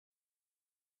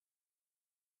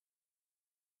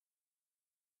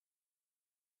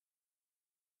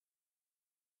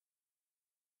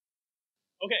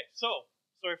Okay, so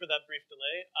sorry for that brief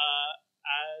delay.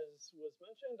 As was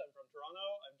mentioned, I'm from Toronto.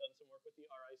 I've done some work with the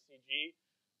RICG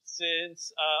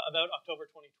since about October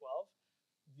 2012.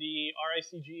 The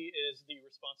RICG is the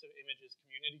Responsive Images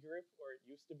Community Group, or it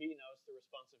used to be. Now it's the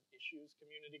Responsive Issues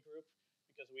Community Group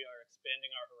because we are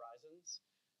expanding our horizons.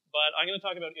 But I'm going to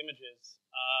talk about images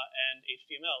and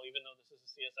HTML, even though this is a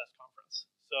CSS conference.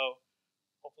 So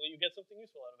hopefully you get something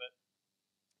useful out of it.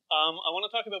 I want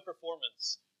to talk about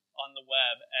performance on the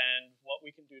web and what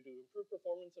we can do to improve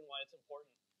performance and why it's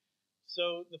important.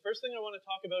 So the first thing I want to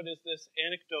talk about is this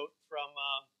anecdote from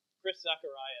Chris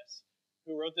Zacharias,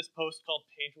 who wrote this post called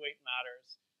Page Weight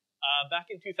Matters. Back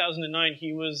in 2009,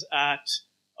 he was at,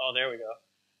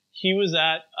 He was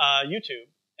at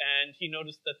YouTube, and he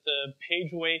noticed that the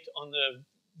page weight on the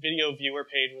video viewer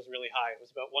page was really high. It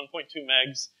was about 1.2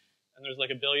 megs, and there's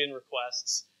like a billion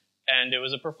requests. And it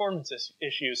was a performance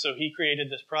issue, so he created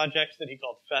this project that he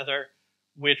called Feather,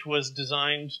 which was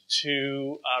designed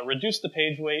to reduce the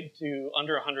page weight to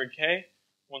under 100K,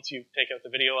 once you take out the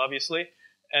video, obviously,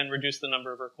 and reduce the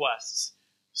number of requests.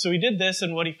 So he did this,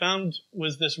 and what he found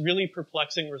was this really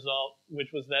perplexing result,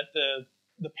 which was that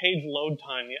the page load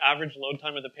time, the average load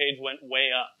time of the page went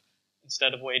way up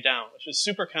instead of way down, which is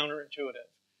super counterintuitive.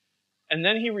 And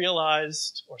then he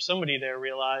realized, or somebody there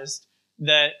realized,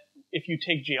 that if you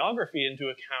take geography into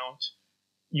account,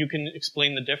 you can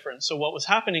explain the difference. So what was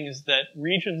happening is that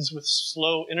regions with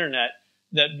slow internet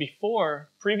that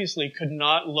previously could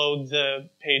not load the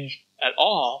page at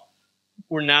all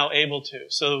were now able to.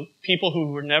 So people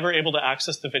who were never able to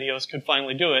access the videos could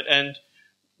finally do it. And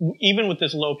even with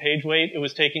this low page weight, it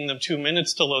was taking them 2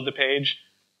 minutes to load the page.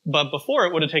 But before,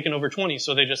 it would have taken over 20,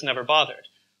 so they just never bothered.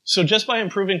 So just by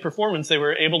improving performance, they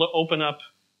were able to open up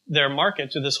their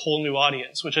market to this whole new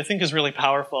audience, which I think is really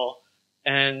powerful.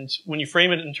 And when you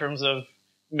frame it in terms of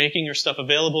making your stuff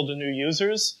available to new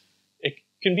users, it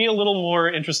can be a little more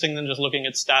interesting than just looking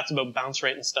at stats about bounce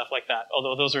rate and stuff like that,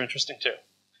 although those are interesting too.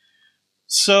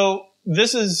 So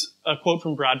this is a quote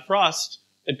from Brad Frost,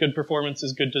 that good performance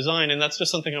is good design, and that's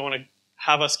just something I want to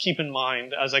have us keep in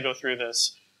mind as I go through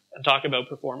this and talk about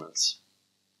performance.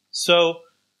 So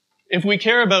if we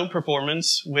care about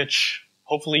performance, which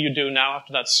hopefully you do now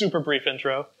after that super brief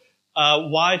intro,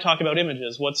 why talk about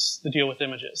images? What's the deal with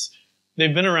images?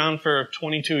 They've been around for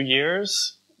 22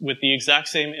 years with the exact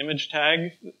same image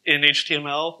tag in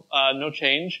HTML, no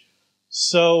change.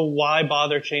 So why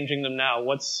bother changing them now?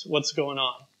 What's going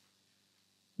on?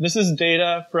 This is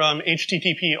data from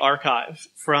HTTP Archive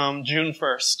from June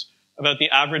 1st about the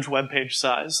average web page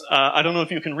size. I don't know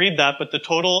if you can read that, but the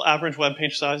total average web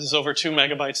page size is over 2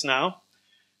 megabytes now.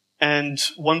 And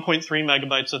 1.3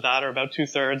 megabytes of that, or about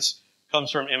 2/3,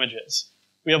 comes from images.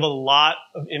 We have a lot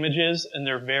of images, and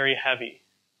they're very heavy.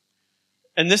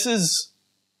 And this is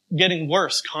getting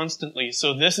worse constantly.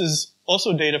 So this is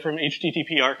also data from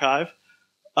HTTP Archive.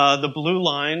 The blue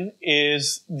line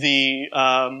is the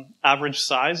average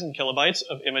size in kilobytes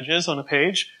of images on a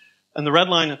page. And the red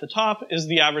line at the top is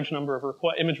the average number of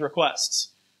image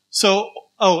requests. So,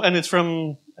 and it's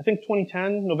from, I think,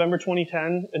 2010, November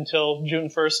 2010, until June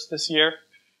 1st this year.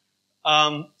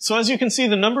 So as you can see,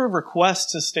 the number of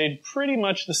requests has stayed pretty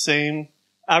much the same,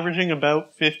 averaging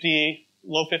about 50,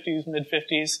 low 50s, mid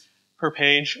 50s per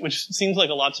page, which seems like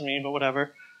a lot to me, but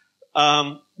whatever.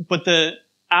 But the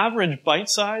average byte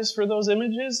size for those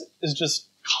images is just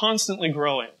constantly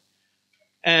growing.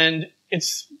 And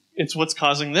it's what's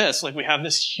causing this. Like, we have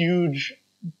these huge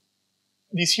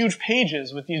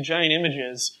pages with these giant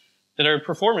images that are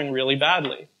performing really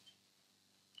badly.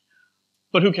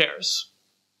 But who cares?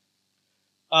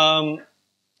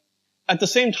 At the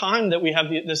same time that we have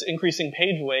this increasing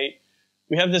page weight,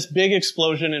 we have this big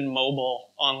explosion in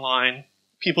mobile online,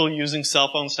 people using cell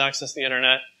phones to access the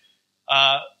internet,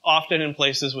 often in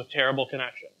places with terrible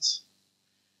connections.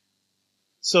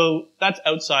 So that's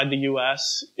outside the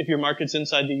US. If your market's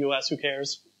inside the US, who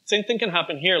cares? Same thing can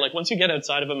happen here. Like, once you get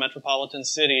outside of a metropolitan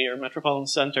city or metropolitan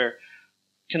center,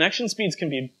 connection speeds can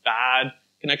be bad.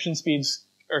 Connections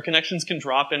can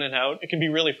drop in and out. It can be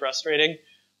really frustrating.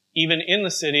 Even in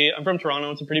the city, I'm from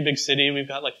Toronto, it's a pretty big city. We've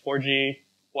got like 4G,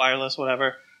 wireless,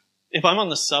 whatever. If I'm on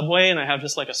the subway and I have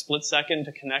just like a split second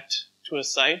to connect to a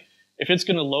site, if it's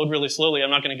going to load really slowly,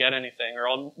 I'm not going to get anything.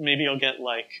 Or maybe I'll get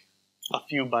like a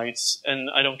few bytes and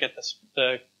I don't get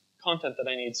the content that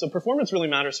I need. So performance really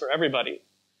matters for everybody.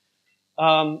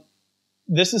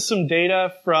 This is some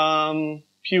data from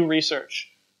Pew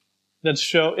Research it's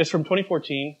from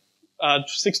 2014.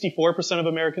 64% of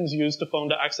Americans used a phone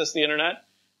to access the internet.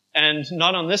 And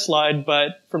not on this slide,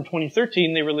 but from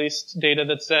 2013, they released data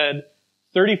that said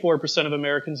 34% of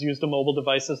Americans used a mobile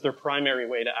device as their primary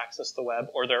way to access the web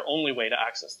or their only way to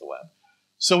access the web.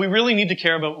 So we really need to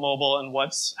care about mobile and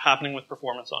what's happening with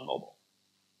performance on mobile.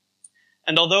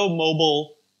 And although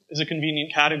mobile is a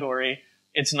convenient category,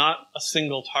 it's not a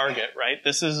single target, right?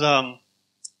 This is an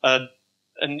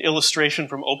illustration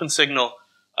from OpenSignal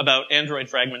about Android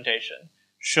fragmentation,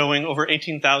 showing over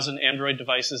 18,000 Android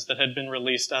devices that had been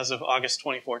released as of August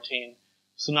 2014.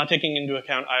 So not taking into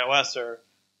account iOS or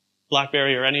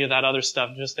BlackBerry or any of that other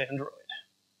stuff, just Android.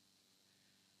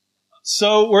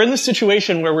 So we're in this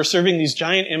situation where we're serving these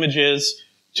giant images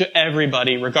to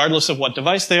everybody, regardless of what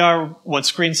device they are, what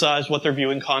screen size, what their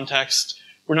viewing context.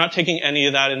 We're not taking any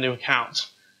of that into account.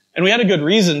 And we had a good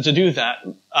reason to do that.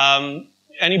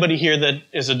 Anybody here that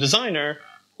is a designer,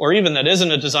 or even that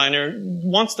isn't a designer,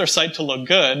 wants their site to look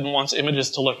good and wants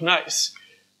images to look nice.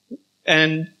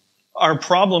 And our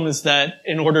problem is that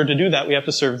in order to do that, we have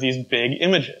to serve these big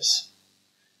images.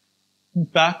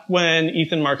 Back when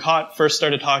Ethan Marcotte first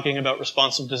started talking about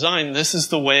responsive design, this is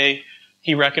the way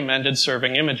he recommended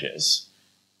serving images.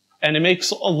 And it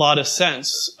makes a lot of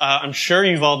sense. I'm sure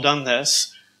you've all done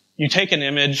this. You take an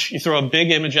image, you throw a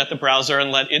big image at the browser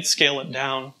and let it scale it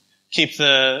down, keep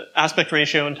the aspect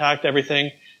ratio intact,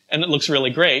 everything, and it looks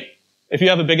really great. If you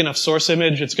have a big enough source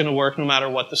image, it's going to work no matter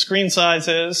what the screen size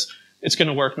is, it's going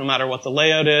to work no matter what the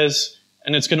layout is,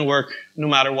 and it's going to work no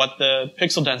matter what the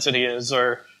pixel density is,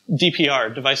 or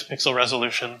DPR, device pixel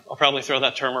resolution. I'll probably throw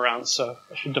that term around, so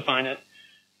I should define it.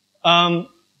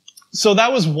 So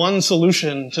that was one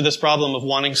solution to this problem of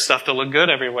wanting stuff to look good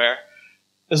everywhere.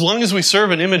 As long as we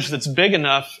serve an image that's big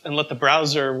enough and let the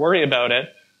browser worry about it,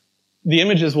 the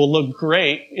images will look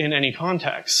great in any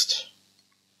context.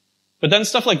 But then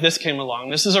stuff like this came along.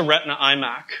 This is a Retina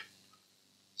iMac.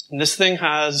 And this thing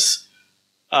has,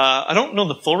 I don't know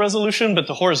the full resolution, but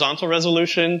the horizontal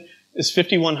resolution is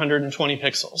 5,120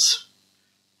 pixels.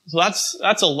 So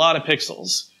that's a lot of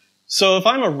pixels. So if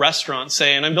I'm a restaurant,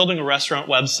 say, and I'm building a restaurant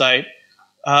website,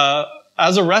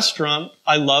 as a restaurant,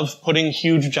 I love putting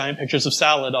huge, giant pictures of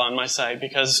salad on my site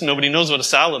because nobody knows what a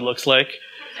salad looks like.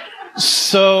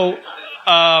 So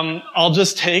I'll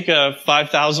just take a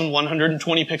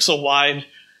 5,120 pixel wide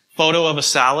photo of a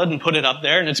salad and put it up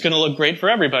there, and it's going to look great for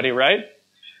everybody, right?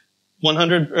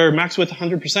 100 or max width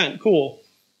 100%, cool.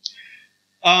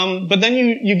 But then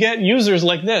you get users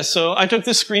like this. So I took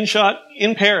this screenshot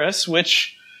in Paris,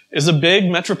 which is a big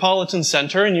metropolitan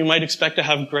center, and you might expect to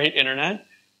have great internet.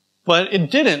 But it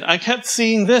didn't. I kept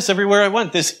seeing this everywhere I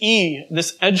went, this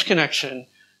edge connection.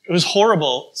 It was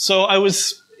horrible. So I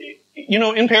was,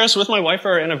 in Paris with my wife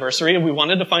for our anniversary, and we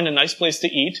wanted to find a nice place to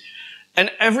eat.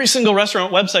 And every single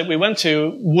restaurant website we went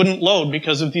to wouldn't load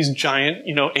because of these giant,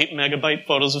 8 megabyte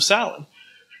photos of salad.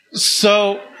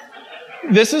 So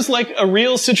this is like a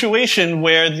real situation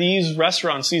where these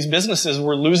restaurants, these businesses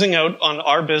were losing out on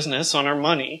our business, on our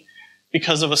money,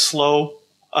 because of a slow,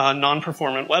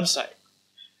 non-performant website.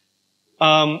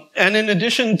 And in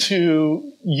addition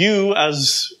to you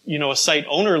as, a site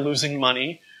owner losing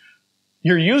money,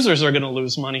 your users are going to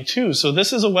lose money too. So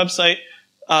this is a website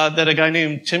that a guy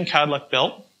named Tim Cadluck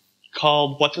built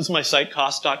called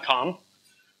whatdoesmysitecost.com.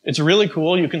 It's really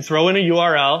cool. You can throw in a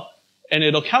URL and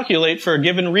it'll calculate for a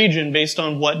given region based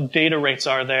on what data rates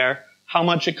are there, how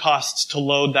much it costs to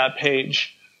load that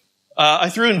page. I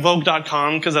threw in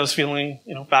Vogue.com because I was feeling,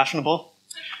 fashionable.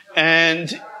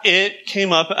 And it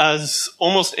came up as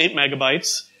almost 8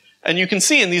 megabytes. And you can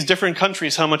see in these different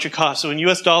countries how much it costs. So in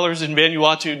US dollars in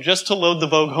Vanuatu, just to load the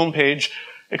Vogue homepage,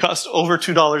 it cost over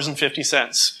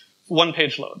 $2.50. One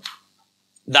page load.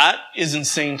 That is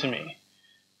insane to me.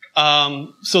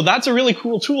 So that's a really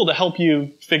cool tool to help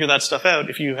you figure that stuff out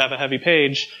if you have a heavy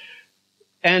page.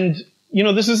 And,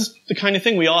 this is the kind of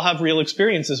thing we all have real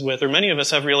experiences with, or many of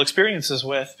us have real experiences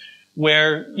with,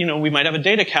 where, we might have a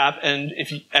data cap, and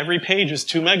if every page is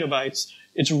 2 megabytes,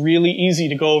 it's really easy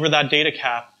to go over that data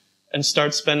cap and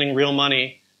start spending real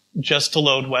money just to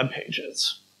load web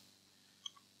pages.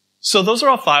 So those are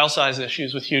all file size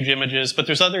issues with huge images, but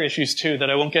there's other issues too that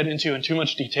I won't get into in too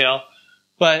much detail.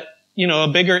 But, a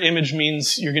bigger image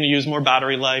means you're going to use more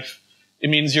battery life. It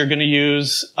means you're going to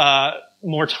use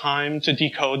more time to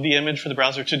decode the image for the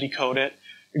browser to decode it.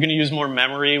 You're going to use more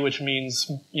memory, which means,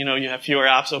 you have fewer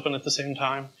apps open at the same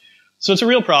time. So it's a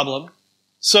real problem.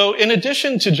 So in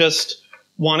addition to just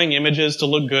wanting images to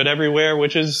look good everywhere,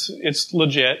 it's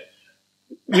legit,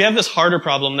 we have this harder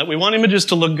problem that we want images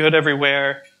to look good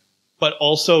everywhere, but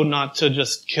also not to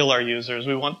just kill our users.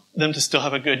 We want them to still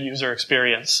have a good user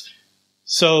experience.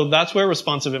 So that's where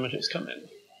responsive images come in.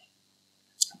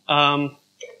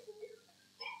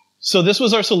 So this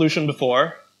was our solution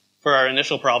before. for our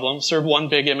initial problem, serve one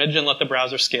big image and let the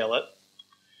browser scale it.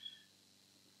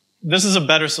 This is a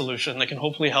better solution that can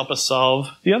hopefully help us solve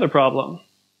the other problem.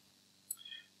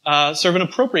 Serve an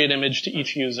appropriate image to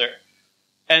each user.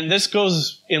 And this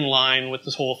goes in line with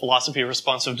this whole philosophy of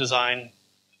responsive design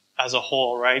as a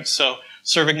whole, right? So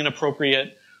serving an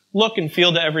appropriate look and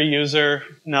feel to every user,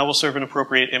 now we'll serve an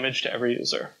appropriate image to every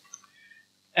user.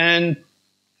 And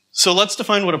so let's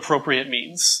define what appropriate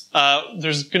means.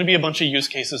 There's going to be a bunch of use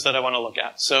cases that I want to look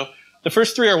at. So the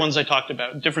first three are ones I talked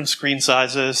about, different screen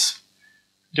sizes,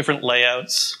 different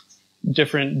layouts,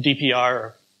 different DPR,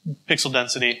 or pixel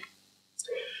density.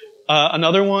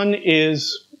 Another one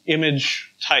is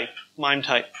image type, MIME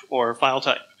type, or file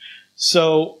type.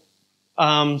 So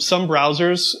some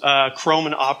browsers, Chrome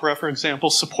and Opera, for example,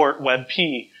 support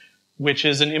WebP, which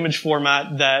is an image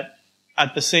format that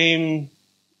at the same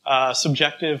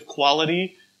subjective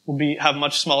quality will have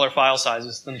much smaller file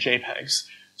sizes than JPEGs.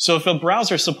 So if a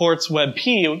browser supports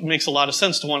WebP, it makes a lot of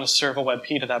sense to want to serve a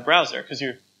WebP to that browser because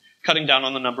you're cutting down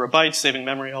on the number of bytes, saving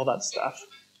memory, all that stuff.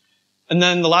 And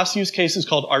then the last use case is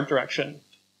called art direction.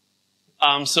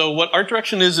 So what art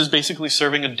direction is basically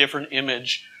serving a different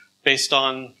image based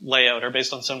on layout or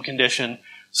based on some condition.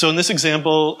 So in this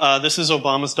example, this is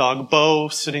Obama's dog, Bo,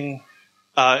 sitting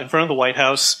in front of the White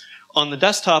House. On the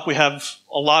desktop, we have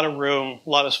a lot of room, a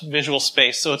lot of visual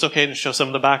space, so it's okay to show some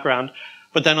of the background.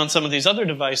 But then on some of these other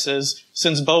devices,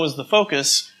 since Bo is the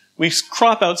focus, we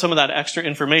crop out some of that extra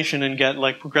information and get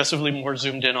like progressively more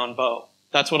zoomed in on Bo.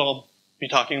 That's what I'll be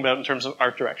talking about in terms of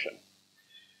art direction.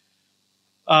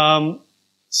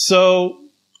 So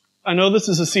I know this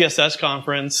is a CSS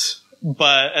conference,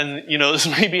 and you know, this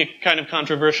may be a kind of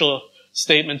controversial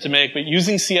statement to make, but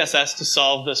using CSS to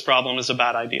solve this problem is a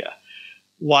bad idea.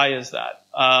 Why is that?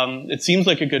 It seems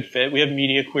like a good fit. We have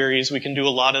media queries. We can do a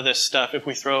lot of this stuff if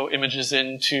we throw images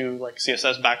into like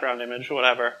CSS background image or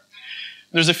whatever.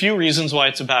 There's a few reasons why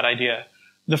it's a bad idea.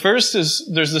 The first is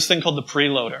there's this thing called the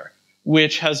preloader,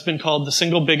 which has been called the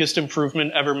single biggest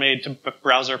improvement ever made to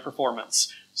browser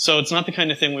performance. So it's not the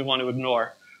kind of thing we want to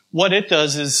ignore. What it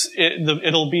does is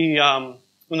it'll be,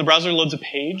 when the browser loads a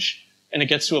page and it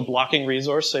gets to a blocking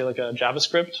resource, say like a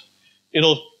JavaScript,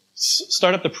 it'll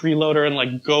start up the preloader and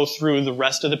like go through the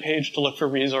rest of the page to look for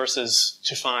resources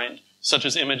to find, such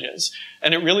as images.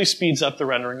 And it really speeds up the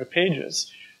rendering of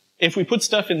pages. If we put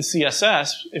stuff in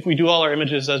CSS, if we do all our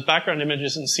images as background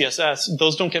images in CSS,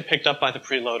 those don't get picked up by the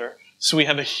preloader. So we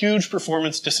have a huge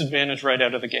performance disadvantage right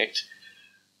out of the gate.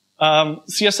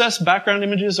 CSS background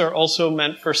images are also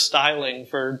meant for styling,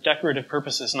 for decorative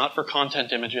purposes, not for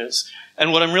content images.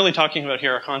 And what I'm really talking about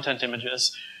here are content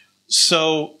images.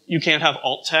 So you can't have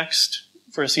alt text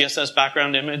for a CSS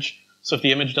background image. So if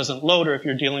the image doesn't load, or if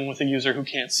you're dealing with a user who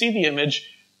can't see the image,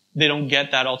 they don't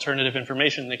get that alternative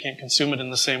information. They can't consume it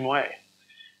in the same way.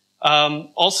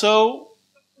 Also,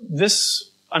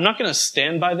 I'm not going to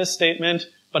stand by this statement,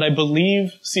 but I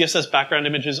believe CSS background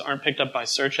images aren't picked up by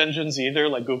search engines either,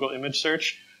 like Google Image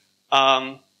Search.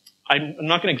 I'm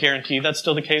not going to guarantee that's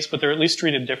still the case, but they're at least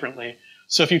treated differently.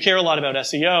 So if you care a lot about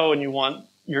SEO and you want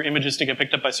your images to get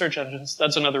picked up by search engines,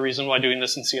 that's another reason why doing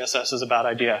this in CSS is a bad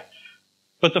idea.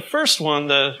 But the first one,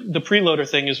 the preloader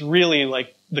thing, is really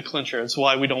like the clincher. It's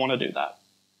why we don't want to do that.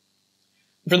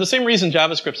 For the same reason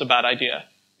JavaScript's a bad idea.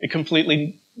 It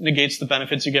completely negates the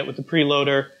benefits you get with the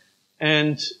preloader,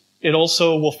 and it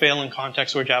also will fail in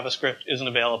contexts where JavaScript isn't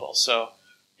available. So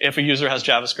if a user has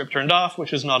JavaScript turned off,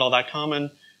 which is not all that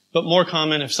common, but more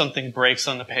common if something breaks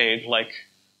on the page, like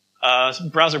a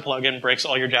browser plugin breaks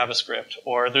all your JavaScript,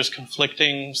 or there's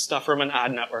conflicting stuff from an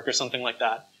ad network or something like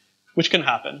that, which can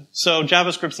happen. So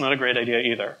JavaScript's not a great idea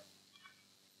either.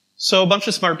 So a bunch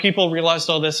of smart people realized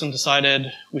all this and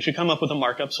decided we should come up with a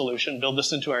markup solution, build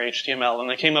this into our HTML, and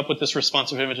they came up with this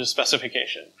responsive images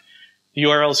specification. The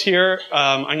URL's here.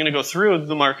 I'm going to go through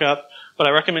the markup, but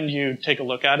I recommend you take a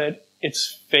look at it.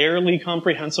 It's fairly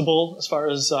comprehensible as far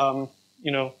as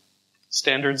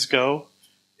standards go.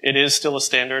 It is still a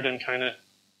standard and kind of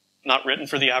not written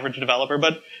for the average developer,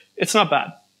 but it's not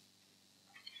bad.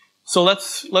 So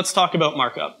let's talk about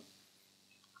markup.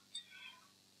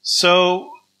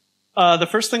 So the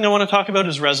first thing I want to talk about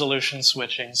is resolution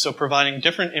switching. So providing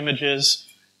different images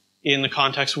in the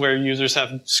context where users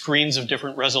have screens of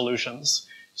different resolutions.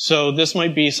 So this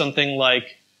might be something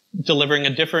like delivering a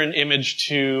different image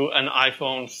to an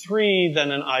iPhone 3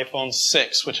 than an iPhone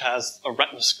 6, which has a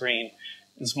Retina screen.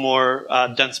 It's more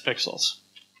dense pixels.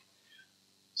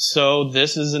 So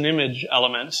this is an image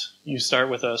element. You start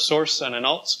with a source and an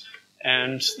alt,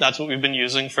 and that's what we've been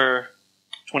using for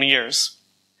 20 years.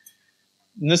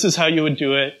 And this is how you would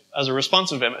do it as a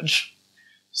responsive image.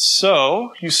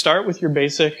 So you start with your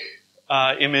basic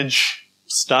image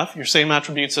stuff, your same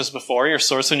attributes as before, your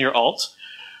source and your alt.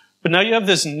 But now you have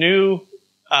this new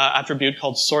attribute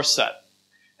called source set.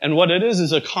 And what it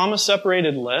is a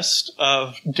comma-separated list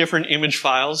of different image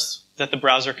files that the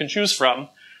browser can choose from.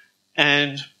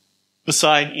 And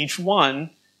beside each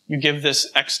one, you give this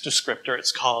X descriptor,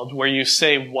 it's called, where you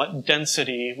say what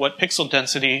density, what pixel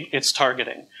density it's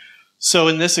targeting. So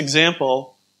in this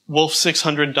example,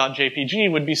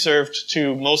 wolf600.jpg would be served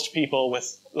to most people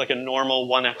with like a normal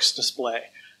 1x display.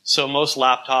 So most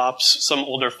laptops, some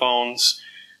older phones.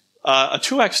 A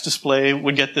 2x display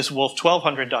would get this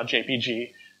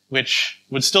wolf1200.jpg, which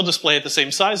would still display at the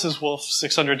same size as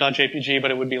wolf600.jpg,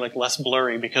 but it would be like less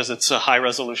blurry because it's a high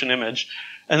resolution image.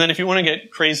 And then if you want to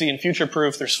get crazy and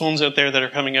future-proof, there's phones out there that are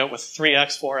coming out with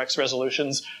 3x, 4x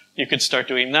resolutions. You could start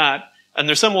doing that. And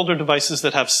there's some older devices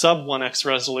that have sub 1x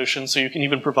resolution, so you can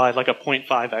even provide like a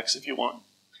 0.5x if you want.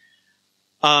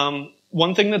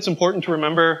 One thing that's important to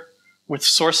remember with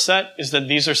source set is that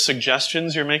these are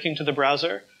suggestions you're making to the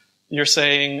browser. You're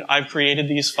saying, I've created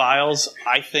these files.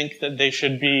 I think that they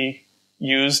should be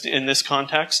used in this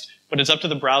context, but it's up to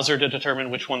the browser to determine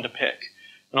which one to pick.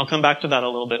 And I'll come back to that a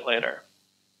little bit later.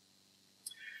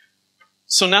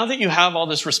 So now that you have all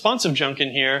this responsive junk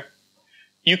in here,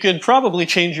 you could probably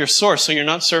change your source so you're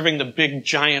not serving the big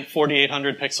giant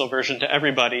 4800 pixel version to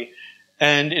everybody.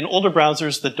 And in older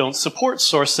browsers that don't support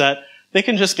source set, they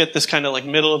can just get this kind of like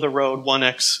middle of the road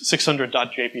 1x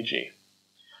 600.jpg.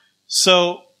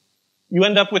 So you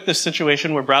end up with this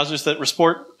situation where browsers that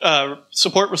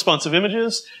support responsive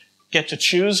images get to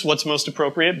choose what's most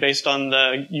appropriate based on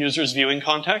the user's viewing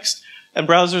context. And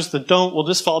browsers that don't will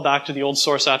just fall back to the old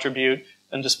source attribute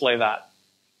and display that.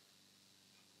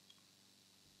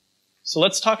 So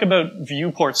let's talk about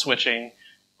viewport switching,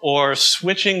 or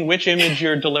switching which image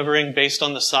you're delivering based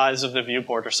on the size of the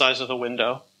viewport or size of the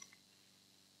window.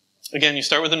 Again, you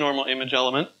start with a normal image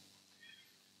element.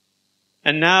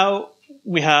 And now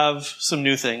we have some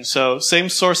new things. So same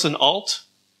source and alt,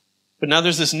 but now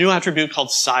there's this new attribute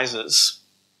called sizes.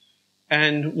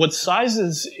 And what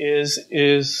sizes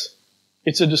is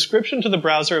it's a description to the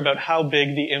browser about how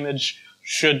big the image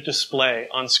should display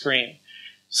on screen.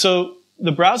 So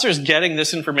the browser is getting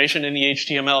this information in the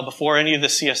HTML before any of the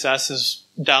CSS is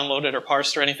downloaded or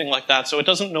parsed or anything like that. So it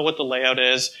doesn't know what the layout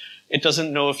is. It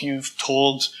doesn't know if you've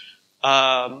told,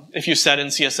 if you said in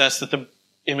CSS that the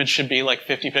image should be like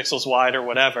 50 pixels wide or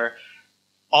whatever.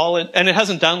 And it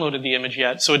hasn't downloaded the image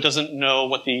yet, so it doesn't know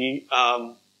what the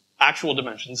actual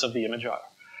dimensions of the image are.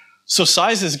 So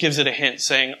sizes gives it a hint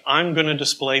saying, I'm going to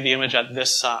display the image at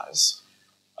this size.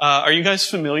 Are you guys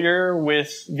familiar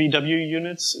with VW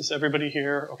units? Is everybody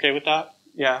here okay with that?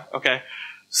 Yeah, okay.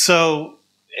 So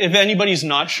if anybody's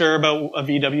not sure about a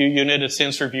VW unit, it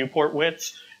stands for viewport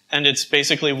width, and it's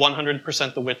basically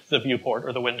 100% the width of the viewport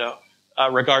or the window,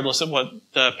 regardless of what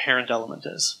the parent element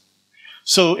is.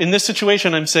 So in this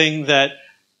situation, I'm saying that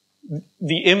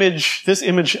the image, this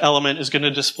image element is going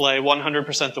to display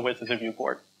 100% the width of the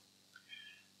viewport.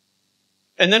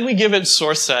 And then we give it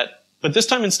source set. But this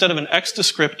time, instead of an X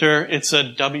descriptor, it's a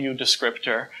W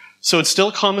descriptor. So it's still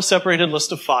a comma-separated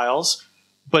list of files,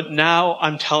 but now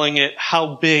I'm telling it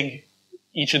how big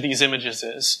each of these images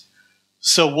is.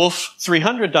 So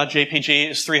wolf300.jpg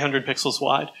is 300 pixels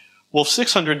wide.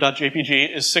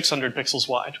 Wolf600.jpg is 600 pixels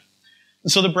wide.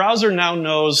 And so the browser now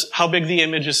knows how big the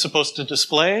image is supposed to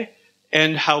display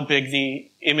and how big the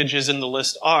images in the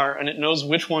list are, and it knows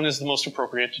which one is the most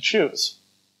appropriate to choose.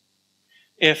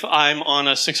 If I'm on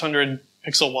a 600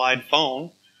 pixel wide phone,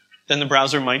 then the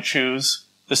browser might choose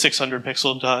the 600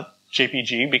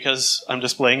 pixel.jpg because I'm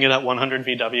displaying it at 100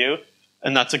 VW,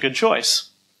 and that's a good choice.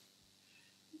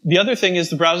 The other thing is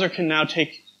the browser can now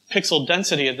take pixel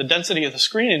density, the density of the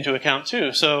screen into account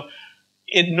too. So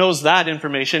it knows that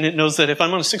information. It knows that if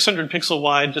I'm on a 600 pixel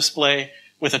wide display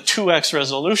with a 2x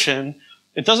resolution,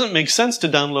 it doesn't make sense to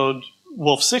download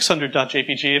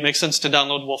wolf600.jpg. It makes sense to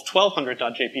download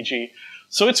wolf1200.jpg.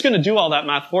 So it's going to do all that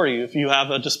math for you. If you have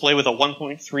a display with a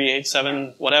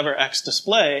 1.387 whatever x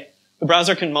display, the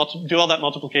browser can do all that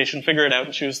multiplication, figure it out,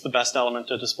 and choose the best element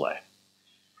to display.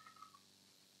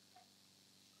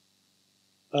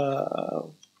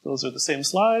 Those are the same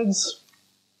slides.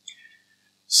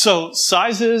 So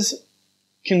sizes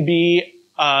can be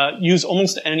use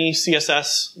almost any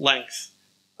CSS length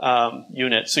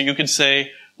unit. So you could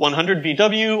say 100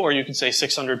 VW, or you could say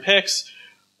 600 pix.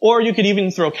 Or you could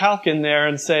even throw calc in there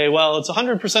and say, well, it's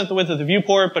 100% the width of the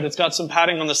viewport, but it's got some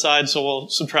padding on the side, so we'll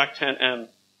subtract 10m. And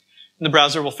the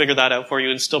browser will figure that out for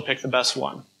you and still pick the best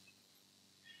one.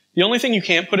 The only thing you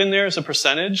can't put in there is a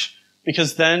percentage,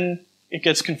 because then it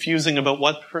gets confusing about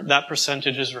what that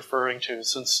percentage is referring to,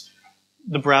 since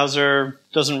the browser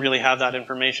doesn't really have that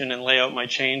information and layout might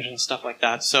change and stuff like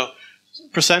that. So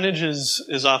percentage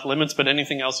is off limits, but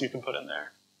anything else you can put in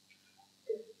there.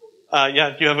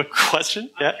 Yeah, do you have a question?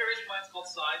 I'm Yeah. curious why it's called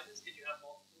sizes. Did you have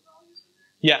multiple values in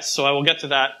there? Yes, so I will get to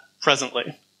that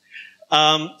presently.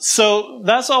 So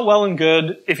that's all well and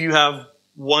good if you have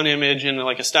one image in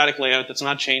like a static layout that's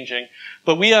not changing.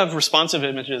 But we have responsive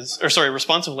images, or sorry,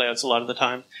 responsive layouts a lot of the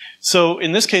time. So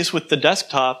in this case with the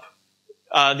desktop,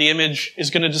 the image is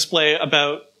going to display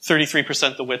about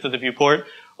 33% the width of the viewport.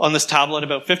 On this tablet,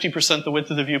 about 50% the width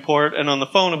of the viewport, and on the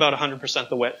phone, about 100%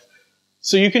 the width.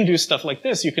 So you can do stuff like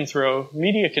this. You can throw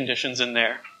media conditions in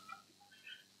there.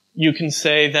 You can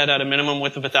say that at a minimum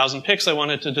width of 1,000 pics, I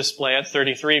want it to display at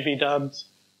 33 VDubs,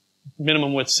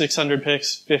 minimum width 600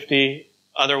 pics, 50,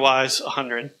 otherwise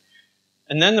 100.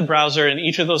 And then the browser in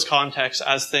each of those contexts,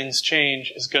 as things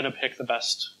change, is going to pick the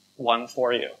best one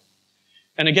for you.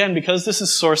 And again, because this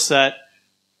is source set,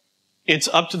 it's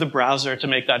up to the browser to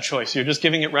make that choice. You're just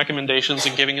giving it recommendations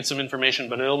and giving it some information,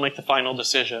 but it'll make the final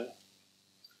decision.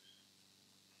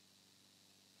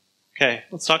 Okay,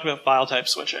 let's talk about file type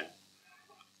switching.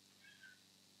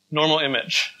 Normal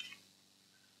image.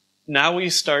 Now we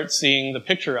start seeing the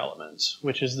picture element,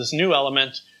 which is this new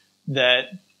element that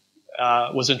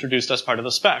was introduced as part of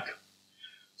the spec.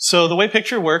 So the way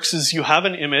picture works is you have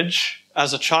an image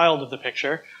as a child of the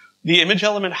picture. The image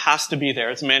element has to be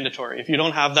there. It's mandatory. If you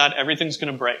don't have that, everything's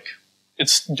going to break.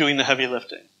 It's doing the heavy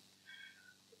lifting.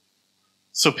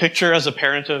 So picture as a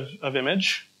parent of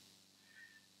image.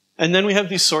 And then we have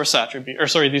these source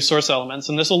these source elements,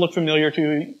 and this will look familiar to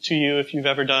you if you've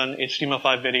ever done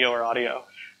HTML5 video or audio,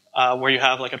 where you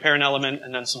have like a parent element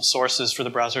and then some sources for the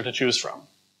browser to choose from.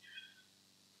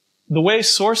 The way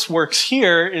source works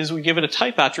here is we give it a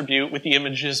type attribute with the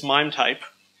image's MIME type,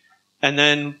 and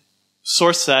then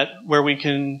source set where we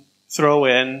can throw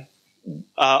in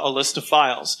a list of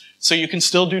files. So you can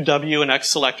still do W and X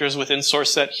selectors within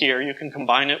source set here. You can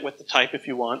combine it with the type if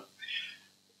you want.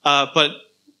 But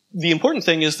the important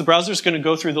thing is the browser is going to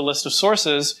go through the list of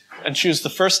sources and choose the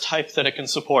first type that it can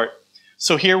support.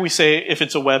 So here we say if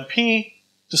it's a WebP,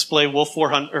 display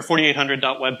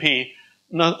wolf4800.webp.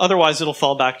 Otherwise, it'll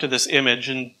fall back to this image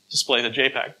and display the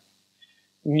JPEG.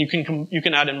 And you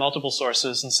can add in multiple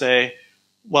sources and say,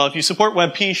 well, if you support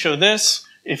WebP, show this.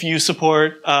 If you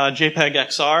support JPEG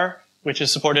XR, which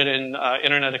is supported in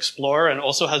Internet Explorer and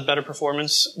also has better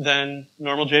performance than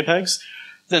normal JPEGs,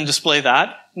 then display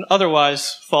that. And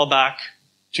otherwise, fall back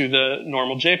to the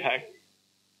normal JPEG.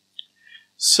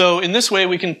 So in this way,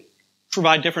 we can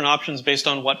provide different options based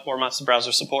on what formats the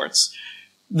browser supports.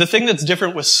 The thing that's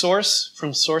different with source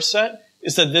from source set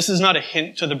is that this is not a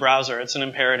hint to the browser. It's an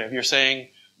imperative. You're saying,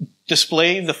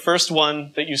 display the first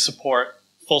one that you support,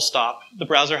 full stop. The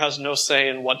browser has no say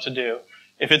in what to do.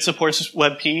 If it supports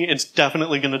WebP, it's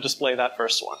definitely going to display that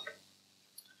first one.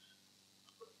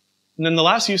 And then the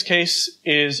last use case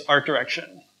is art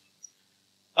direction.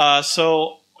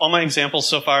 So all my examples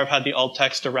so far, I've had the alt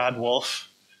text to Rad Wolf.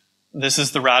 This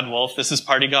is the Rad Wolf. This is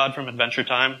Party God from Adventure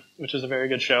Time, which is a very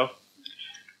good show.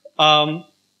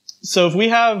 So if we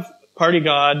have Party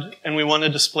God and we want to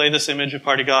display this image of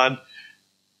Party God,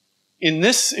 in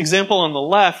this example on the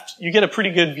left, you get a pretty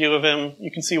good view of him.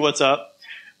 You can see what's up.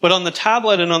 But on the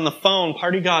tablet and on the phone,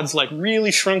 Party God's like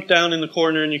really shrunk down in the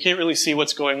corner and you can't really see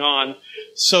what's going on.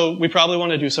 So we probably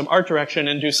want to do some art direction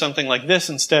and do something like this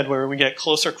instead, where we get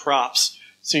closer crops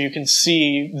so you can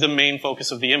see the main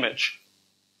focus of the image.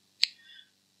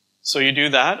 So you do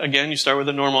that. Again, you start with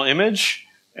a normal image,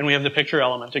 and we have the picture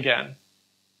element again.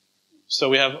 So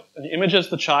we have an image as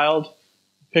the child,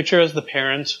 picture as the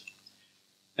parent,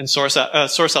 and source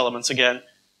elements again.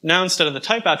 Now instead of the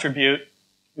type attribute,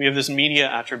 we have this media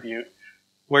attribute,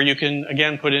 where you can,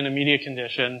 again, put in a media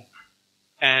condition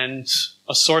and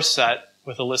a source set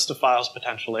with a list of files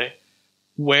potentially,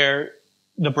 where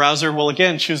the browser will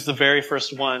again choose the very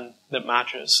first one that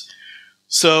matches.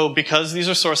 So because these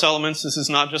are source elements, this is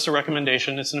not just a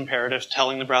recommendation, it's an imperative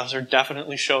telling the browser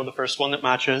definitely show the first one that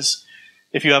matches.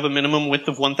 If you have a minimum width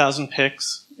of 1,000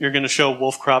 pics, you're going to show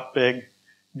wolf crop big.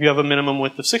 If you have a minimum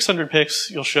width of 600 pics,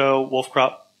 you'll show wolf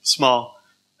crop small.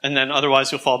 And then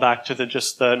otherwise you'll fall back to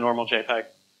just the normal JPEG.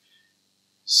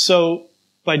 So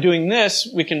by doing this,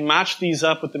 we can match these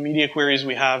up with the media queries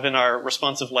we have in our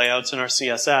responsive layouts in our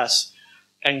CSS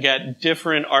and get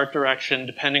different art direction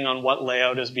depending on what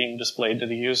layout is being displayed to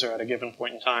the user at a given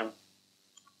point in time.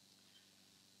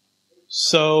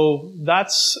 So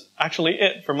that's actually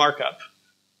it for markup.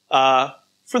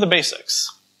 For the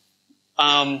basics.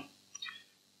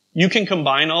 You can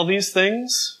combine all these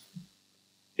things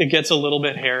it gets a little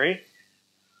bit hairy.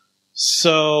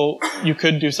 So you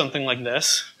could do something like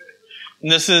this.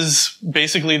 And this is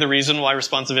basically the reason why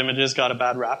responsive images got a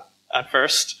bad rap at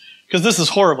first. Because this is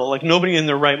horrible. Like, nobody in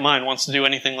their right mind wants to do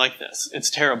anything like this. It's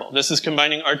terrible. This is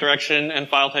combining art direction and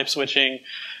file type switching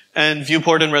and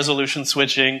viewport and resolution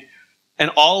switching. And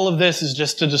all of this is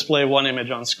just to display one image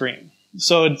on screen.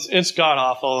 So it's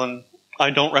god-awful, and I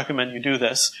don't recommend you do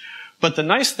this. But the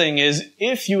nice thing is,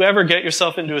 if you ever get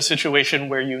yourself into a situation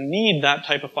where you need that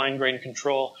type of fine-grained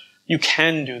control, you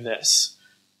can do this.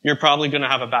 You're probably going to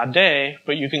have a bad day,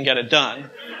 but you can get it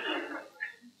done.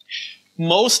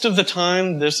 Most of the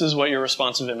time, this is what your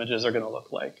responsive images are going to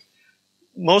look like.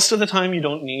 Most of the time, you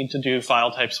don't need to do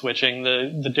file type switching.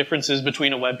 The differences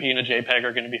between a WebP and a JPEG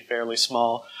are going to be fairly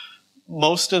small.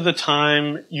 Most of the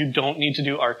time, you don't need to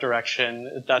do art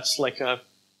direction. That's like a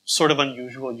sort of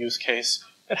unusual use case.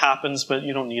 It happens, but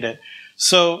you don't need it.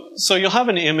 So you'll have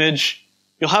an image.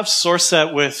 You'll have source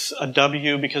set with a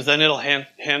W, because then it'll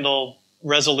handle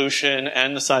resolution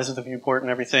and the size of the viewport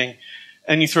and everything.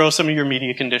 And you throw some of your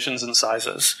media conditions and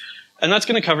sizes. And that's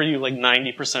going to cover you like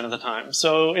 90% of the time.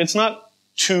 So it's not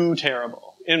too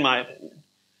terrible, in my opinion.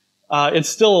 It's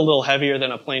still a little heavier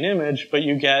than a plain image, but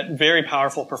you get very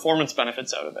powerful performance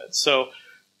benefits out of it. So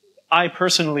I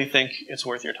personally think it's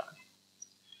worth your time.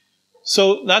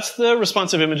 So that's the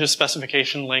responsive images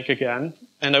specification link again.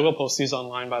 And I will post these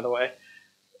online, by the way.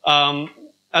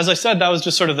 As I said, that was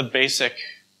just sort of the basic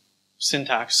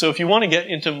syntax. So if you want to get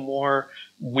into more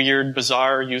weird,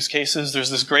 bizarre use cases,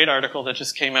 there's this great article that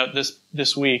just came out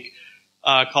this week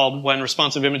called When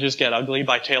Responsive Images Get Ugly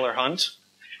by Taylor Hunt.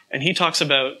 And he talks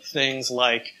about things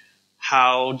like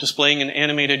how displaying an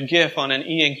animated GIF on an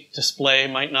e-ink display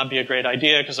might not be a great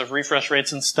idea because of refresh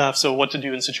rates and stuff, so what to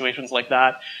do in situations like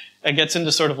that. It gets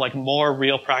into sort of like more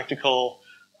real practical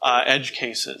edge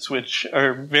cases, which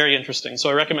are very interesting. So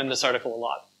I recommend this article a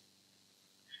lot.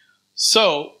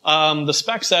 So the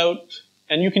spec's out,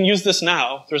 and you can use this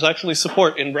now. There's actually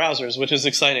support in browsers, which is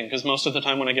exciting, because most of the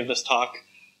time when I give this talk,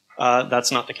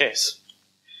 that's not the case.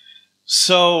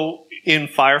 So in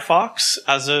Firefox,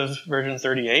 as of version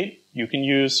 38, you can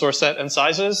use source set and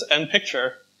sizes and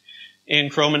picture. In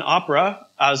Chrome and Opera,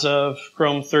 as of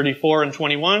Chrome 34 and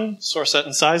 21, source set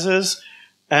and sizes.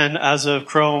 And as of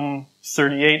Chrome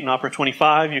 38 and Opera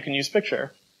 25, you can use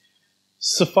picture.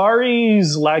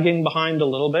 Safari's lagging behind a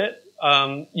little bit.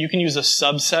 You can use a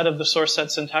subset of the source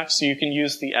set syntax, so you can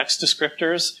use the X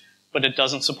descriptors, but it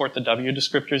doesn't support the W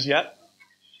descriptors yet.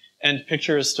 And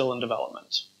picture is still in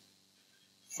development.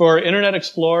 For Internet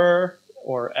Explorer,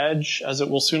 or Edge, as it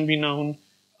will soon be known,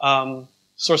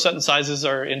 source set and sizes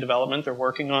are in development. They're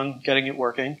working on getting it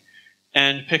working.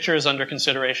 And picture is under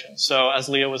consideration. So as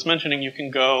Leah was mentioning, you can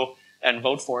go and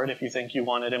vote for it if you think you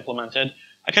want it implemented.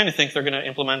 I kind of think they're going to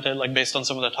implement it, like based on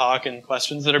some of the talk and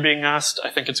questions that are being asked.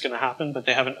 I think it's going to happen, but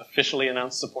they haven't officially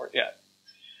announced support yet.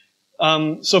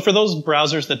 So for those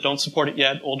browsers that don't support it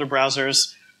yet, older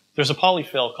browsers, there's a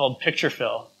polyfill called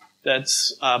PictureFill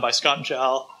that's by Scott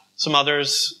Gell, some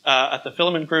others at the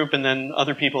Filament Group, and then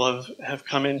other people have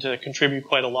come in to contribute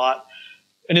quite a lot.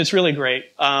 And it's really great.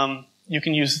 You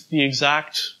can use the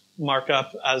exact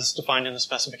markup as defined in the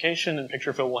specification, and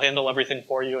PictureFill will handle everything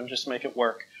for you and just make it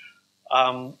work.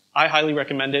 I highly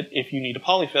recommend it if you need a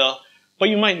polyfill, but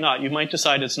you might not. You might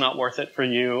decide it's not worth it for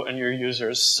you and your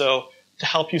users. So to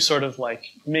help you sort of like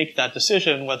make that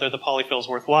decision whether the polyfill is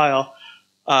worthwhile,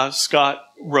 Scott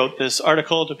wrote this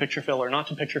article, to PictureFill or not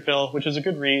to PictureFill, which is a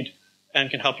good read and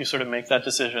can help you sort of make that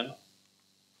decision.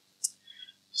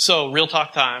 So real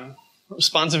talk time.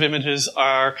 Responsive images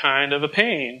are kind of a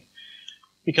pain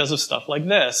because of stuff like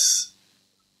this.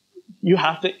 You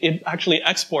have to actually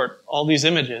export all these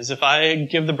images. If I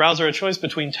give the browser a choice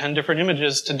between 10 different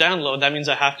images to download, that means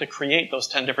I have to create those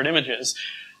 10 different images.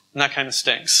 And that kind of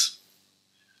stinks.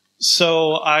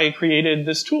 So I created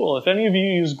this tool. If any of you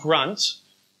use Grunt,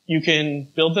 you can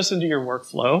build this into your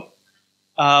workflow.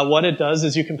 What it does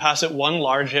is you can pass it one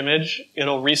large image.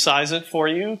 It'll resize it for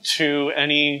you to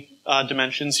any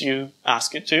dimensions you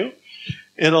ask it to.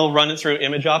 It'll run it through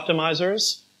image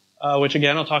optimizers, which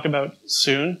again I'll talk about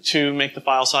soon, to make the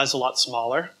file size a lot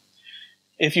smaller.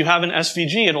 If you have an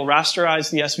SVG, it'll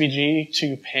rasterize the SVG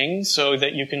to ping so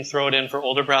that you can throw it in for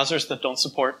older browsers that don't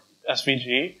support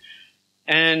SVG.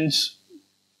 And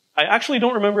I actually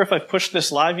don't remember if I've pushed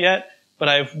this live yet, but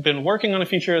I've been working on a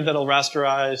feature that'll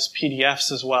rasterize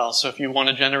PDFs as well. So if you want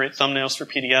to generate thumbnails for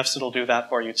PDFs, it'll do that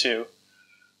for you too.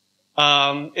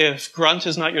 If Grunt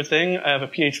is not your thing, I have a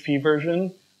PHP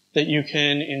version that you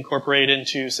can incorporate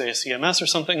into, say, a CMS or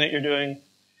something that you're doing.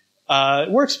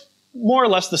 It works more or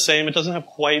less the same. It doesn't have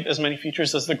quite as many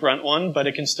features as the Grunt one, but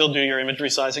it can still do your image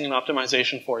resizing and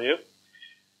optimization for you.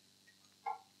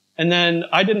 And then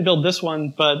I didn't build this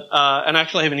one, but and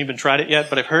actually I haven't even tried it yet,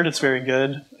 but I've heard it's very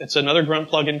good. It's another Grunt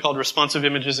plugin called Responsive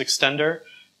Images Extender,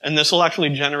 and this will actually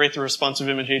generate the responsive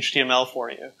image HTML for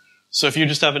you. So if you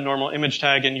just have a normal image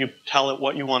tag and you tell it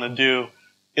what you want to do,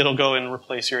 it'll go and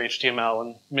replace your HTML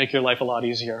and make your life a lot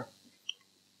easier.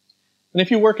 And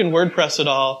if you work in WordPress at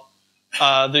all,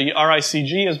 the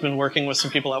RICG has been working with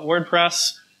some people at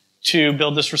WordPress to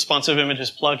build this responsive images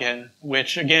plugin,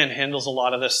 which again handles a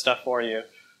lot of this stuff for you.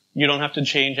 You don't have to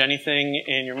change anything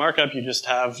in your markup. You just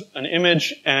have an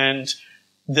image, and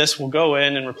this will go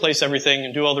in and replace everything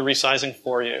and do all the resizing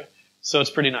for you. So it's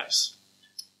pretty nice.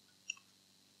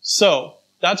 So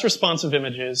that's responsive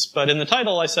images, but in the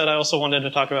title I said I also wanted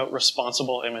to talk about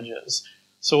responsible images.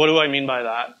 So what do I mean by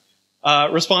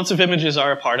that? Responsive images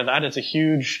are a part of that. It's a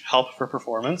huge help for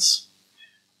performance.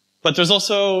 But there's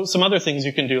also some other things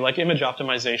you can do, like image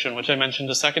optimization, which I mentioned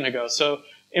a second ago. So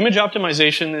image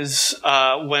optimization is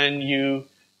when you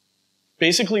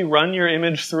basically run your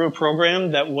image through a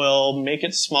program that will make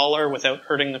it smaller without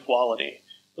hurting the quality.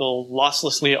 It'll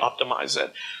losslessly optimize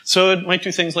it. So it might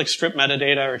do things like strip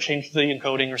metadata or change the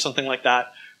encoding or something like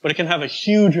that, but it can have a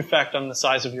huge effect on the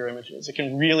size of your images. It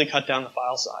can really cut down the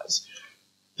file size.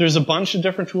 There's a bunch of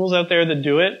different tools out there that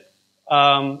do it.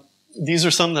 These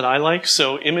are some that I like.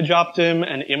 So ImageOptim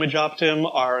and ImageOptim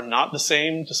are not the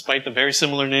same, despite the very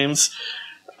similar names.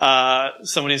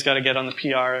 Somebody's got to get on the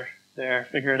PR there,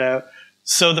 figure it out.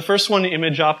 So the first one,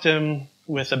 ImageOptim,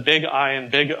 with a big I and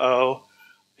big O,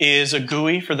 is a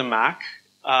GUI for the Mac.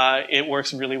 It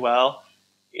works really well.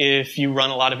 If you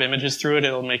run a lot of images through it,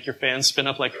 it'll make your fans spin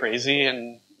up like crazy,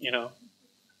 and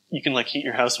you can like heat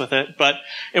your house with it. But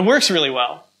it works really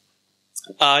well.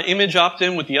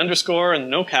 ImageOptim with the underscore and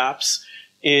no caps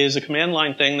is a command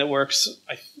line thing that works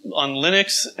on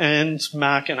Linux and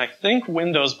Mac and I think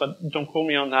Windows, but don't quote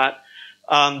me on that.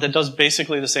 That does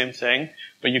basically the same thing,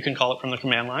 but you can call it from the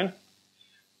command line.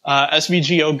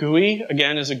 SVGO GUI,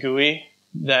 again, is a GUI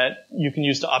that you can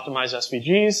use to optimize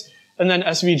SVGs. And then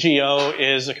SVGO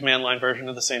is a command line version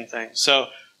of the same thing. So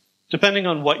depending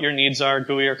on what your needs are,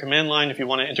 GUI or command line, if you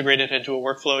want to integrate it into a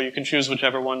workflow, you can choose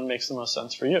whichever one makes the most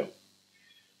sense for you.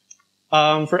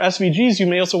 For SVGs, you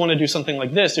may also want to do something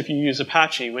like this if you use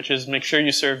Apache, which is make sure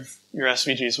you serve your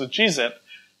SVGs with gzip.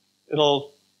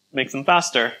 It'll make them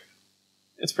faster.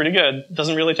 It's pretty good. It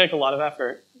doesn't really take a lot of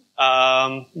effort.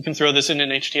 You can throw this in an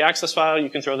htaccess file. You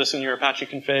can throw this in your Apache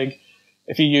config.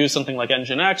 If you use something like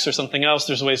Nginx or something else,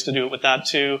 there's ways to do it with that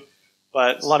too.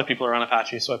 But a lot of people are on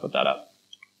Apache, so I put that up.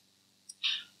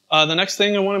 The next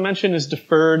thing I want to mention is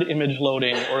deferred image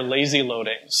loading or lazy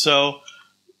loading. So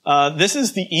this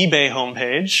is the eBay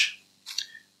homepage,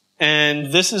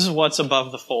 and this is what's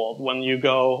above the fold when you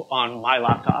go on my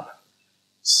laptop.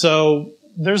 So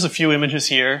there's a few images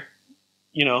here,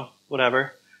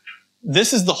 whatever.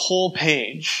 This is the whole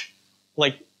page.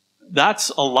 Like, that's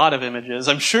a lot of images.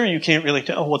 I'm sure you can't really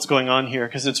tell what's going on here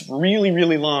because it's really,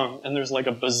 really long and there's like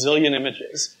a bazillion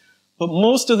images. But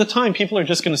most of the time, people are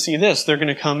just going to see this. They're going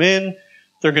to come in,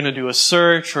 they're going to do a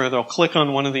search, or they'll click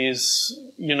on one of these,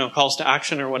 calls to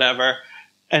action or whatever,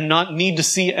 and not need to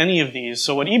see any of these.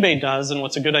 So what eBay does, and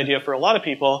what's a good idea for a lot of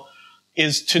people,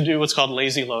 is to do what's called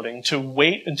lazy loading, to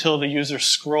wait until the user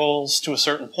scrolls to a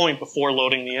certain point before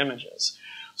loading the images.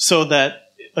 So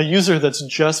that a user that's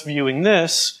just viewing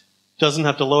this doesn't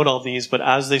have to load all these, but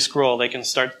as they scroll, they can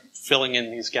start filling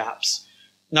in these gaps.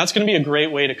 And that's going to be a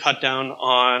great way to cut down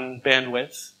on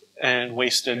bandwidth and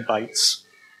wasted bytes.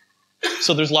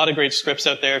 So there's a lot of great scripts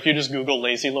out there. If you just Google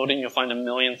lazy loading, you'll find a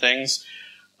million things.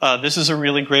 This is a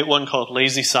really great one called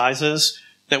Lazy Sizes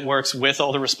that works with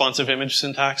all the responsive image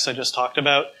syntax I just talked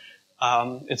about.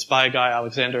 It's by a guy,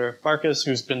 Alexander Barkas,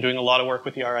 who's been doing a lot of work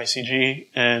with the RICG,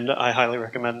 and I highly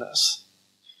recommend this.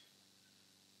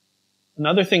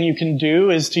 Another thing you can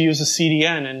do is to use a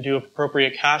CDN and do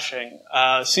appropriate caching.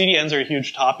 CDNs are a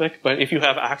huge topic, but if you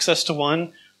have access to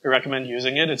one, I recommend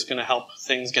using it. It's going to help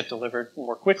things get delivered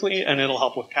more quickly, and it'll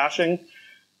help with caching.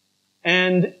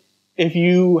 And if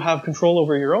you have control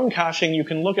over your own caching, you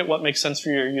can look at what makes sense for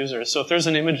your users. So if there's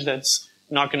an image that's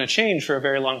not going to change for a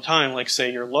very long time, like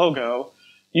say your logo,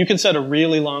 you can set a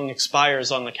really long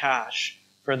expires on the cache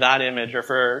for that image or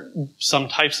for some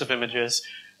types of images.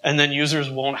 And then users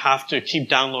won't have to keep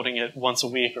downloading it once a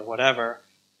week or whatever.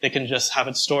 They can just have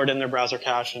it stored in their browser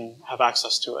cache and have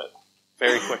access to it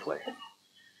very quickly.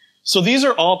 So these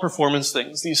are all performance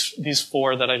things, these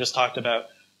four that I just talked about.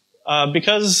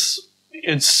 Because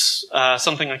it's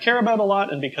something I care about a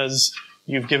lot and because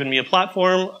You've given me a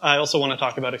platform. I also want to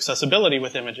talk about accessibility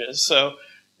with images. So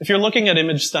if you're looking at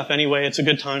image stuff anyway, it's a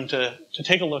good time to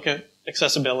take a look at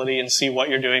accessibility and see what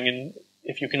you're doing and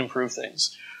if you can improve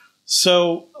things.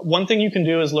 So one thing you can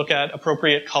do is look at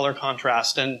appropriate color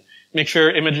contrast and make sure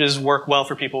images work well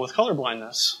for people with color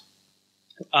blindness.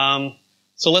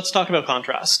 So let's talk about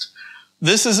contrast.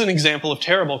 This is an example of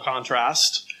terrible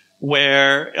contrast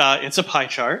where it's a pie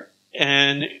chart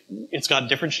and it's got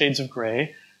different shades of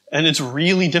gray, and it's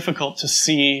really difficult to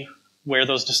see where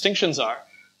those distinctions are.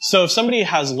 So if somebody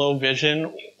has low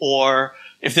vision, or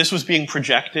if this was being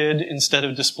projected instead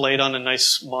of displayed on a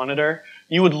nice monitor,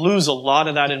 you would lose a lot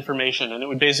of that information and it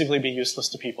would basically be useless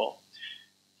to people.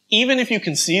 Even if you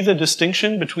can see the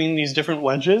distinction between these different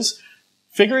wedges,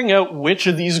 figuring out which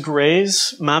of these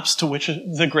grays maps to which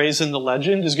of the grays in the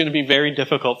legend is going to be very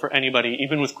difficult for anybody,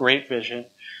 even with great vision.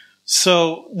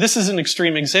 So this is an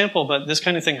extreme example, but this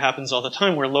kind of thing happens all the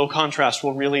time where low contrast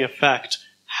will really affect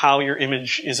how your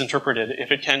image is interpreted,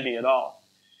 if it can be at all.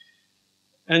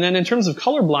 And then in terms of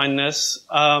color blindness,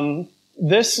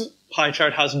 this pie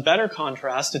chart has better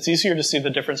contrast. It's easier to see the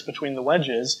difference between the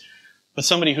wedges, but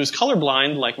somebody who's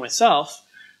colorblind, like myself,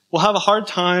 will have a hard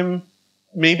time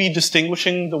maybe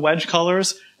distinguishing the wedge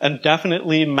colors and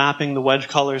definitely mapping the wedge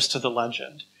colors to the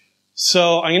legend.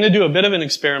 So I'm going to do a bit of an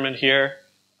experiment here.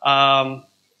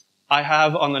 I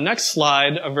have on the next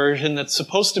slide a version that's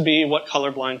supposed to be what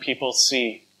colorblind people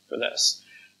see for this.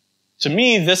 To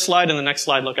me, this slide and the next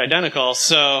slide look identical,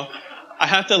 so I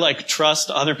have to like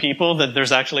trust other people that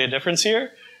there's actually a difference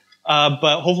here.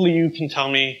 But hopefully you can tell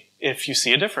me if you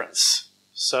see a difference.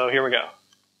 So here we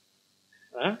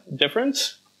go.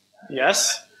 Different?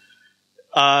 Yes.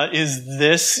 Is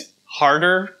this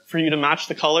harder for you to match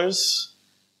the colors,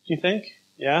 do you think?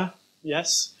 Yeah?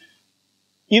 Yes?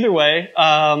 Either way,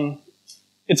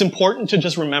 it's important to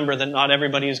just remember that not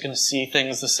everybody is going to see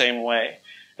things the same way.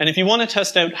 And if you want to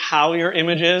test out how your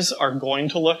images are going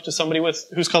to look to somebody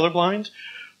who's colorblind,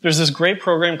 there's this great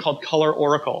program called Color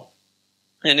Oracle.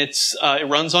 And it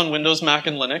runs on Windows, Mac,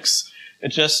 and Linux. It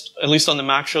just, at least on the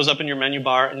Mac, shows up in your menu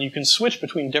bar, and you can switch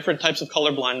between different types of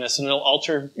color blindness, and it'll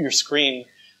alter your screen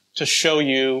to show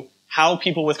you how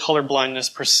people with color blindness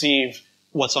perceive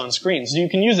what's on screen. So you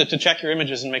can use it to check your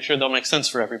images and make sure they'll make sense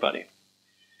for everybody.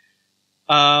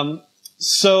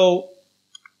 So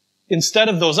instead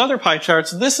of those other pie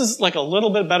charts, this is like a little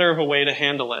bit better of a way to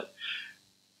handle it.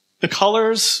 The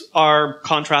colors are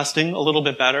contrasting a little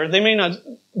bit better. They may not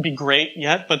be great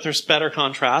yet, but there's better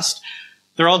contrast.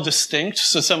 They're all distinct,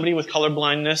 so somebody with color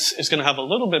blindness is going to have a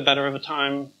little bit better of a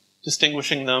time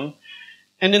distinguishing them.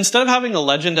 And instead of having a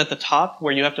legend at the top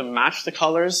where you have to match the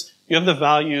colors, you have the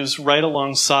values right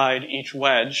alongside each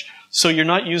wedge. So you're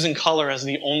not using color as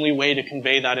the only way to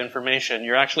convey that information.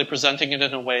 You're actually presenting it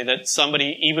in a way that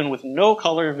somebody, even with no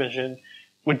color vision,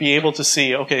 would be able to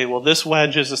see, okay, well, this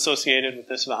wedge is associated with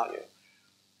this value.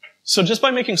 So just by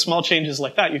making small changes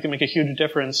like that, you can make a huge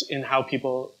difference in how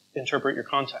people interpret your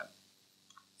content.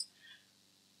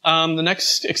 The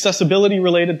next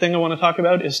accessibility-related thing I want to talk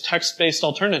about is text-based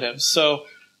alternatives. So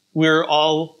we're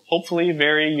all hopefully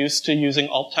very used to using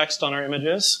alt text on our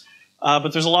images,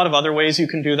 but there's a lot of other ways you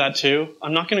can do that too.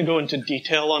 I'm not going to go into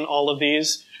detail on all of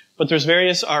these, but there's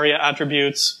various ARIA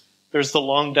attributes. There's the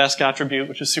long desk attribute,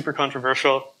 which is super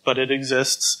controversial, but it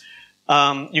exists.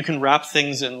 You can wrap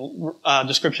things in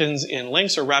descriptions in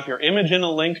links, or wrap your image in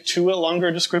a link to a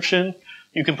longer description.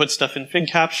 You can put stuff in Fig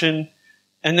Caption.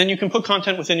 And then you can put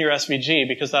content within your SVG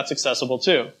because that's accessible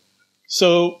too.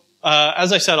 So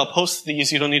as I said, I'll post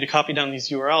these. You don't need to copy down these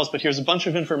URLs, but here's a bunch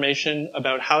of information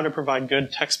about how to provide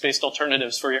good text-based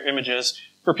alternatives for your images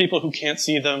for people who can't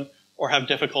see them or have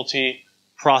difficulty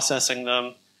processing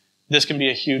them. This can be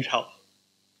a huge help.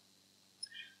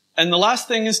 And the last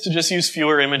thing is to just use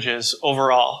fewer images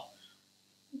overall.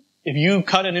 If you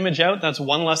cut an image out, that's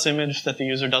one less image that the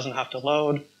user doesn't have to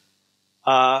load.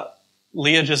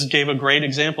 Leah just gave a great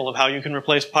example of how you can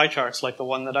replace pie charts like the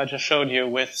one that I just showed you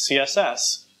with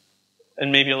CSS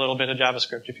and maybe a little bit of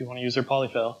JavaScript if you want to use their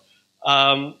polyfill.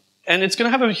 And it's going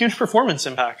to have a huge performance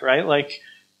impact, right? Like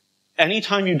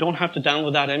anytime you don't have to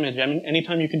download that image, I mean,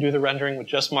 anytime you can do the rendering with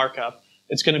just markup,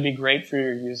 it's going to be great for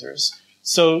your users.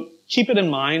 So keep it in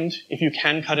mind. If you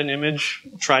can cut an image,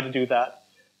 try to do that.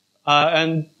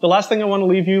 And the last thing I want to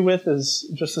leave you with is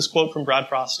just this quote from Brad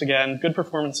Frost again. Good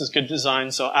performance is good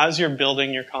design. So as you're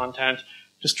building your content,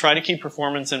 just try to keep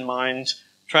performance in mind.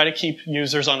 Try to keep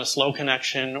users on a slow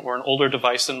connection or an older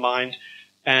device in mind.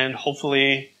 And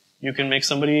hopefully you can make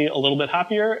somebody a little bit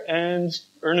happier and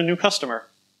earn a new customer.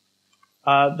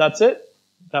 That's it.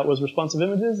 That was Responsive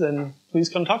Images. And please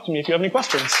come talk to me if you have any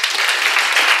questions.